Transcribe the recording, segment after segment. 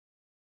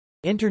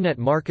Internet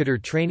Marketer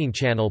Training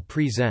Channel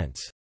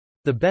presents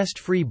the best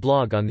free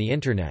blog on the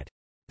internet.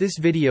 This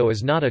video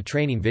is not a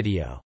training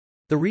video.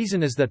 The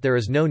reason is that there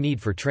is no need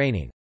for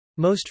training.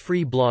 Most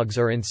free blogs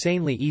are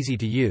insanely easy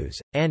to use,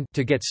 and,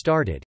 to get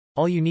started,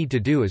 all you need to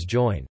do is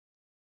join.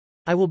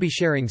 I will be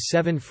sharing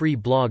 7 free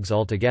blogs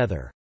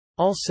altogether.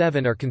 All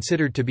 7 are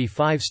considered to be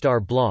 5-star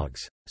blogs,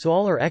 so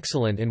all are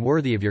excellent and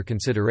worthy of your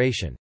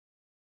consideration.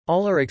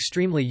 All are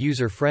extremely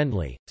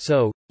user-friendly,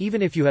 so,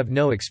 even if you have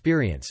no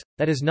experience,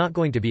 that is not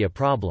going to be a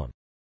problem.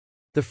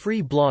 The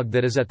free blog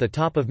that is at the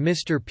top of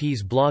Mr.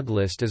 P's blog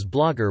list is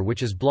Blogger,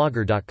 which is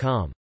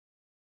blogger.com.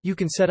 You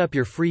can set up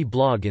your free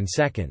blog in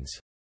seconds.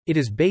 It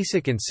is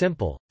basic and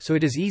simple, so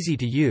it is easy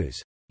to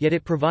use, yet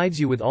it provides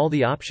you with all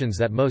the options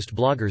that most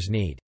bloggers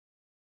need.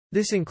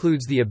 This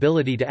includes the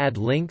ability to add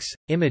links,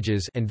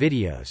 images, and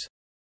videos.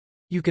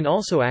 You can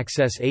also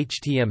access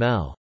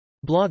HTML.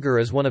 Blogger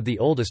is one of the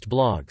oldest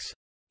blogs.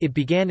 It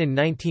began in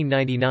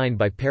 1999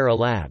 by Para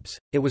Labs.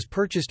 It was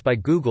purchased by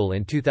Google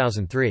in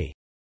 2003.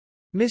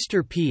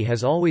 Mr. P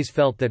has always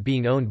felt that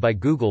being owned by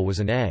Google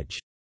was an edge.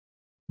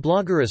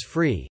 Blogger is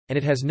free, and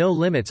it has no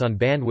limits on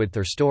bandwidth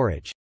or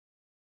storage.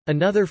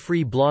 Another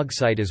free blog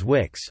site is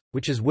Wix,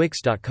 which is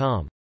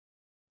wix.com.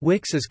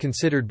 Wix is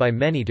considered by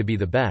many to be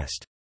the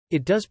best.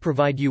 It does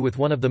provide you with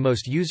one of the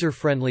most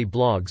user-friendly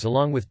blogs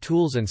along with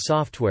tools and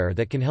software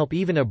that can help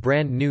even a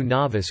brand new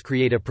novice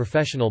create a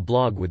professional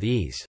blog with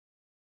ease.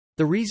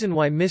 The reason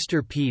why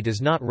Mr. P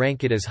does not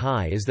rank it as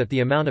high is that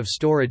the amount of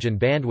storage and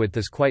bandwidth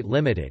is quite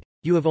limited.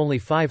 You have only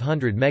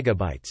 500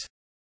 megabytes.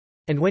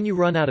 And when you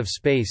run out of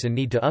space and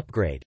need to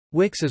upgrade,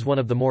 Wix is one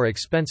of the more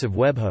expensive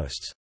web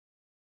hosts.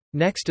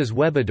 Next is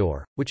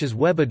Webador, which is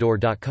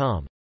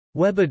webador.com.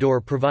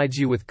 Webador provides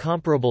you with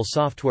comparable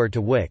software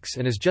to Wix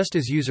and is just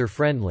as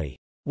user-friendly.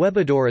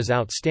 Webador is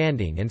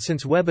outstanding, and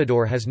since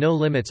Webador has no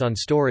limits on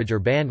storage or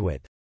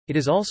bandwidth, it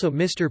is also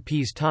Mr.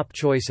 P's top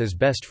choice as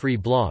best free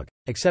blog,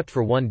 except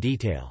for one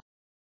detail.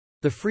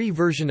 The free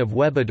version of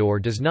Webador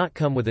does not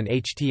come with an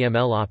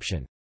HTML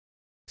option.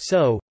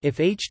 So, if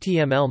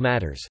HTML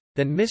matters,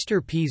 then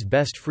Mr. P's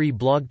best free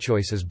blog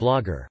choice is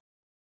Blogger.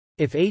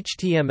 If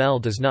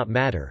HTML does not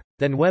matter,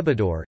 then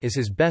Webador is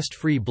his best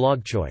free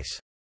blog choice.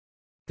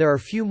 There are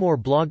few more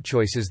blog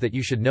choices that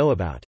you should know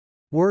about.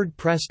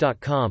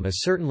 WordPress.com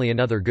is certainly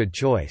another good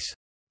choice.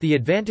 The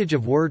advantage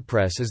of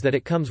WordPress is that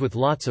it comes with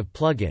lots of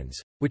plugins,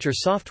 which are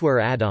software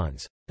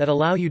add-ons, that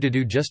allow you to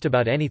do just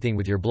about anything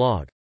with your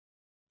blog.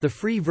 The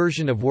free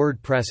version of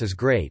WordPress is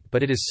great,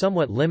 but it is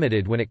somewhat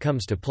limited when it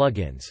comes to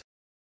plugins.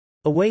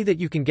 A way that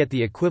you can get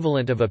the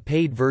equivalent of a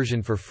paid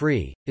version for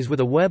free is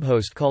with a web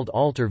host called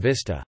Alta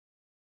Vista.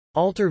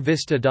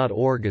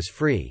 AltaVista.org is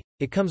free,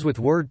 it comes with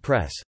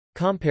WordPress,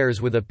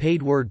 compares with a paid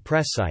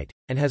WordPress site,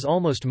 and has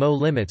almost no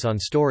limits on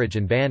storage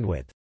and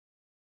bandwidth.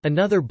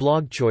 Another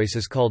blog choice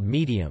is called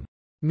Medium.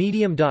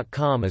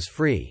 Medium.com is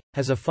free,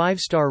 has a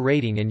 5-star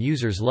rating and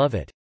users love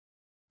it.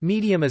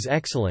 Medium is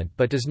excellent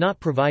but does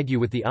not provide you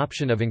with the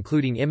option of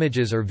including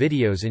images or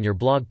videos in your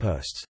blog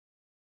posts.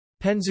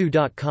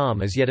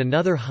 Penzu.com is yet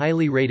another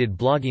highly rated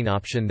blogging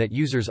option that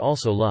users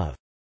also love.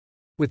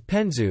 With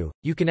Penzu,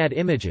 you can add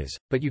images,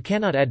 but you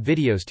cannot add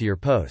videos to your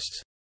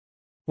posts.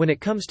 When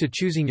it comes to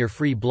choosing your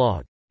free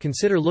blog,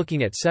 consider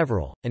looking at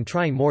several, and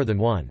trying more than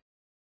one.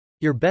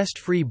 Your best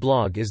free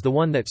blog is the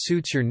one that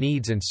suits your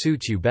needs and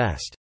suits you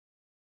best.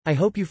 I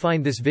hope you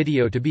find this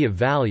video to be of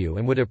value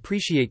and would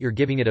appreciate your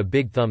giving it a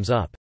big thumbs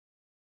up.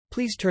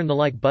 Please turn the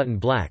like button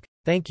black,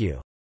 thank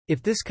you.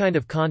 If this kind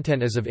of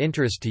content is of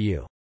interest to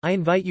you, I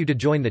invite you to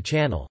join the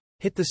channel,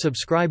 hit the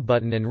subscribe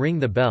button and ring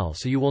the bell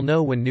so you will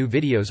know when new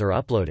videos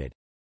are uploaded.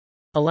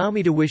 Allow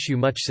me to wish you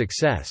much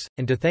success,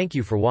 and to thank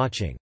you for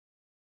watching.